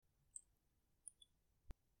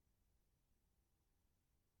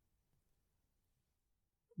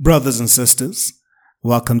Brothers and sisters,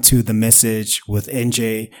 welcome to The Message with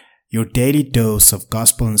NJ, your daily dose of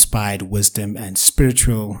gospel-inspired wisdom and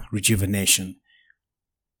spiritual rejuvenation.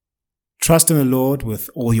 Trust in the Lord with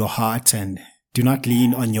all your heart and do not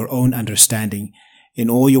lean on your own understanding. In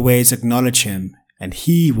all your ways acknowledge Him, and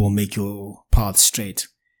He will make your path straight.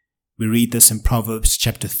 We read this in Proverbs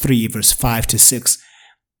chapter 3, verse 5 to 6.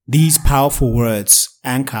 These powerful words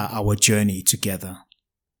anchor our journey together.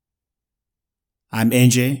 I'm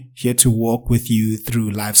NJ, here to walk with you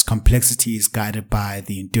through life's complexities guided by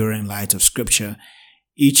the enduring light of Scripture.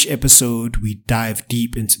 Each episode, we dive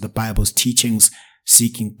deep into the Bible's teachings,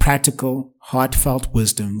 seeking practical, heartfelt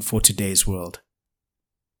wisdom for today's world.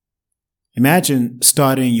 Imagine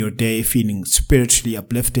starting your day feeling spiritually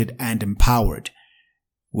uplifted and empowered.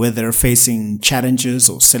 Whether facing challenges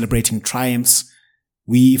or celebrating triumphs,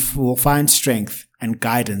 we will find strength and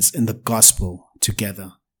guidance in the gospel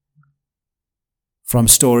together. From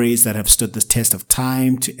stories that have stood the test of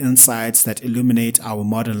time to insights that illuminate our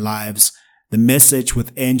modern lives, The Message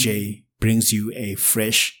with NJ brings you a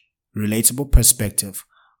fresh, relatable perspective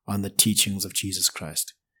on the teachings of Jesus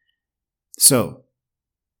Christ. So,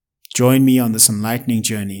 join me on this enlightening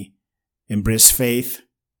journey. Embrace faith,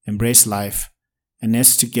 embrace life, and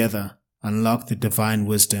let's together unlock the divine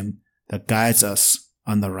wisdom that guides us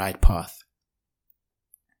on the right path.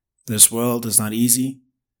 This world is not easy.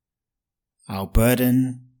 Our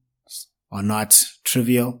burdens are not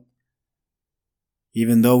trivial.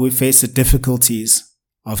 Even though we face the difficulties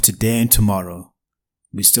of today and tomorrow,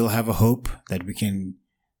 we still have a hope that we can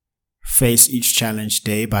face each challenge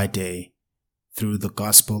day by day through the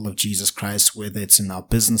gospel of Jesus Christ, whether it's in our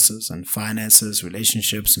businesses and finances,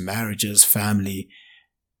 relationships, marriages, family.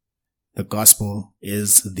 The gospel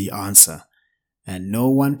is the answer. And no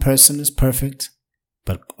one person is perfect,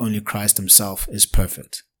 but only Christ Himself is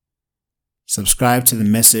perfect. Subscribe to The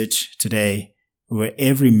Message today, where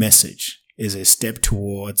every message is a step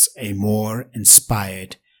towards a more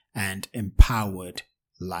inspired and empowered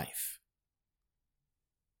life.